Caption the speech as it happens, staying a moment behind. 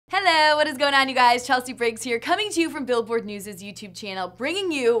Hello, what is going on, you guys? Chelsea Briggs here, coming to you from Billboard News' YouTube channel,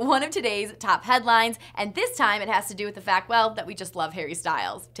 bringing you one of today's top headlines, and this time it has to do with the fact, well, that we just love Harry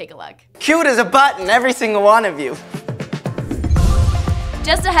Styles. Take a look. Cute as a button, every single one of you.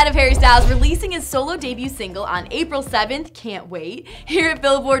 Just ahead of Harry Styles releasing his solo debut single on April 7th, can't wait. Here at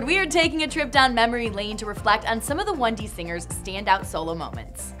Billboard, we are taking a trip down memory lane to reflect on some of the 1D singer's standout solo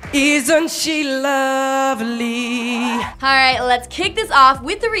moments. Isn't she lovely? Alright, let's kick this off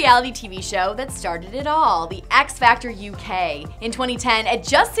with the reality TV show that started it all, the X Factor UK. In 2010, at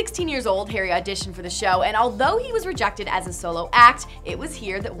just 16 years old, Harry auditioned for the show, and although he was rejected as a solo act, it was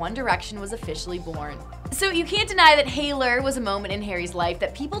here that One Direction was officially born. So you can't deny that Haylor was a moment in Harry's life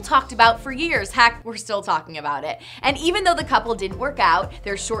that people talked about for years. Heck, we're still talking about it. And even though the couple didn't work out,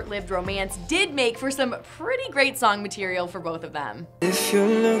 their short-lived romance did make for some pretty great song material for both of them. If you're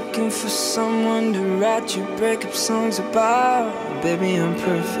looking for someone to write your breakup songs about, baby, I'm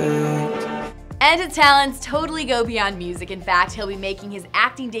perfect. And his talents totally go beyond music. In fact, he'll be making his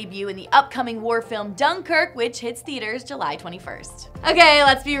acting debut in the upcoming war film Dunkirk, which hits theaters July 21st. Okay,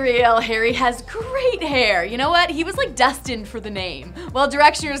 let's be real, Harry has great hair. You know what? He was like destined for the name. Well,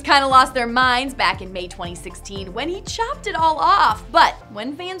 Directioners kind of lost their minds back in May 2016 when he chopped it all off. But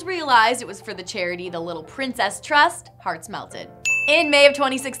when fans realized it was for the charity The Little Princess Trust, hearts melted. In May of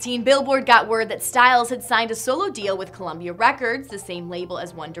 2016, Billboard got word that Styles had signed a solo deal with Columbia Records, the same label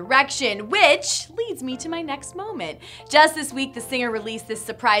as One Direction, which leads me to my next moment. Just this week, the singer released this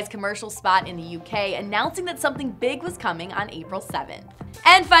surprise commercial spot in the UK, announcing that something big was coming on April 7th.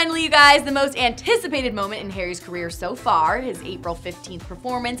 And finally, you guys, the most anticipated moment in Harry's career so far, his April 15th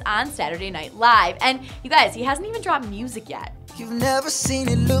performance on Saturday Night Live. And you guys, he hasn't even dropped music yet. You've never seen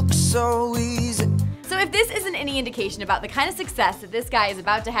it look so easy. So if this isn't any indication about the kind of success that this guy is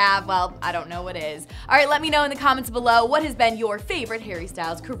about to have, well, I don't know what is. Alright, let me know in the comments below what has been your favorite Harry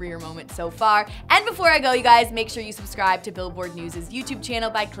Styles career moment so far. And before I go, you guys, make sure you subscribe to Billboard News' YouTube channel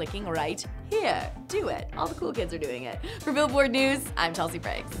by clicking right here. Do it. All the cool kids are doing it. For Billboard News, I'm Chelsea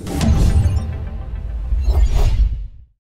Briggs.